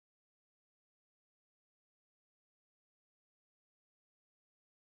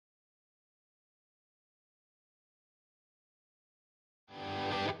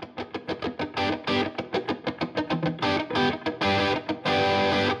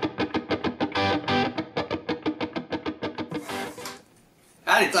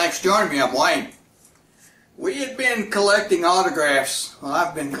Howdy, thanks for joining me. I'm Wayne. We had been collecting autographs. Well,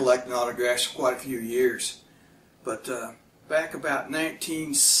 I've been collecting autographs for quite a few years. But back about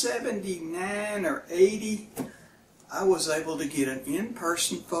 1979 or 80, I was able to get an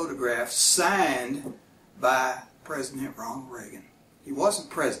in-person photograph signed by President Ronald Reagan. He wasn't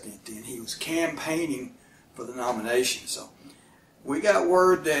president then. He was campaigning for the nomination. So we got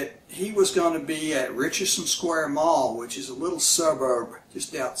word that he was going to be at Richardson Square Mall, which is a little suburb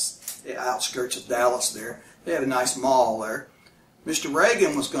just the outskirts of Dallas there. They have a nice mall there. Mr.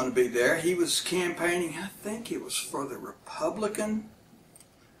 Reagan was going to be there. He was campaigning, I think it was for the Republican,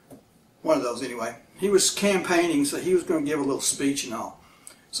 one of those anyway. He was campaigning, so he was going to give a little speech and all.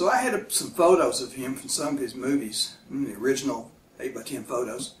 So I had some photos of him from some of his movies, the original 8x10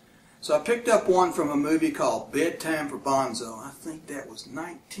 photos. So I picked up one from a movie called Bedtime for Bonzo. I think that was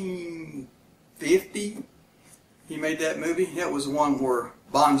 1950. He made that movie. That was the one where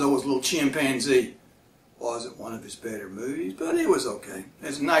Bonzo was a little chimpanzee. Wasn't one of his better movies, but it was okay.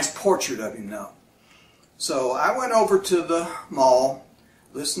 There's a nice portrait of him though. So I went over to the mall,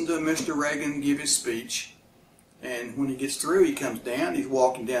 listened to Mr. Reagan give his speech, and when he gets through, he comes down. He's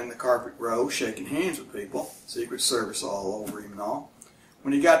walking down the carpet row, shaking hands with people. Secret Service all over him and all.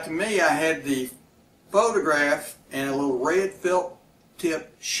 When he got to me, I had the photograph and a little red felt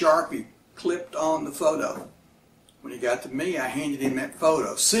tip Sharpie clipped on the photo. When he got to me, I handed him that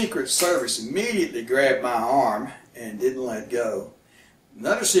photo. Secret Service immediately grabbed my arm and didn't let go.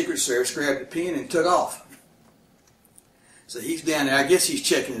 Another Secret Service grabbed the pen and took off. So he's down there. I guess he's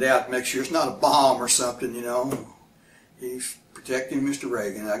checking it out to make sure it's not a bomb or something, you know. He's protecting Mr.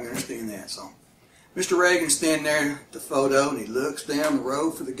 Reagan. I can understand that. So Mr. Reagan's standing there at the photo, and he looks down the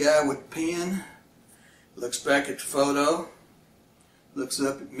road for the guy with the pen, looks back at the photo, looks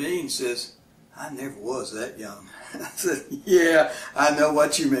up at me and says, "I never was that young." I said, "Yeah, I know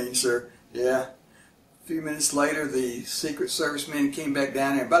what you mean, sir. Yeah." A few minutes later, the Secret Service man came back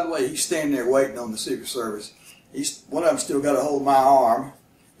down there. By the way, he's standing there waiting on the Secret Service. One of them still got a hold of my arm.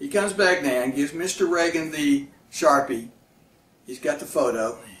 He comes back down, gives Mr. Reagan the Sharpie. He's got the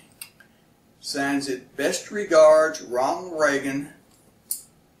photo. Signs it, "Best regards, Ronald Reagan,"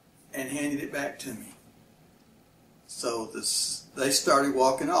 and handed it back to me. So they started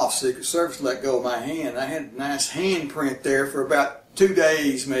walking off. Secret Service let go of my hand. I had a nice handprint there for about 2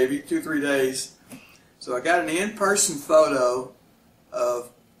 days, maybe 2-3 days. So I got an in-person photo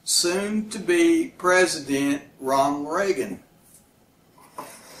of soon-to-be President Ronald Reagan.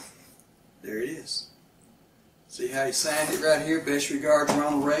 There it is. See how he signed it right here? "Best regards,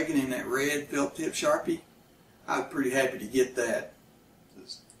 Ronald Reagan," in that red felt tip Sharpie. I was pretty happy to get that.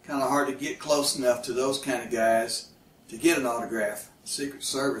 It's kind of hard to get close enough to those kind of guys to get an autograph. Secret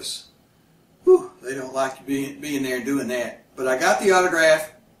Service, whew, they don't like you being there and doing that. But I got the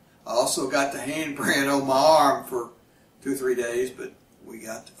autograph. I also got the handprint on my arm for 2-3 days, but we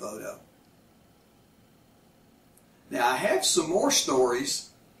got the photo. Now I have some more stories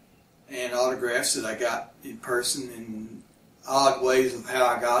and autographs that I got in person in odd ways of how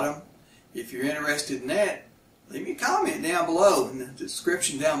I got them. If you're interested in that, leave me a comment down below. In the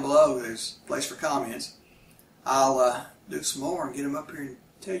description down below, there's a place for comments. I'll do some more and get them up here and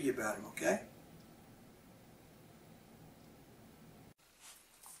tell you about them, okay?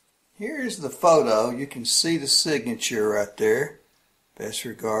 Here's the photo. You can see the signature right there. "Best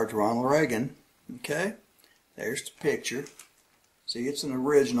regards, Ronald Reagan." Okay? There's the picture. See, it's an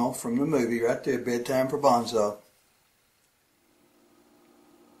original from the movie right there, Bedtime for Bonzo.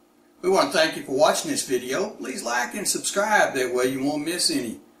 We want to thank you for watching this video. Please like and subscribe. That way you won't miss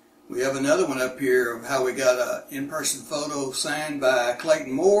any. We have another one up here of how we got an in-person photo signed by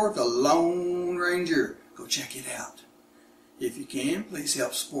Clayton Moore, the Lone Ranger. Go check it out. If you can, please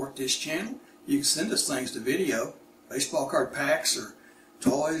help support this channel. You can send us things to video, baseball card packs or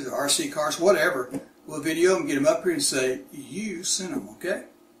toys or RC cars, whatever. We'll video them, get them up here and say, "You sent them," okay?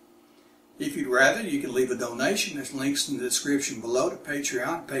 If you'd rather, you can leave a donation. There's links in the description below to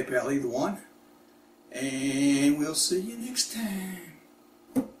Patreon, PayPal, either one. And we'll see you next time.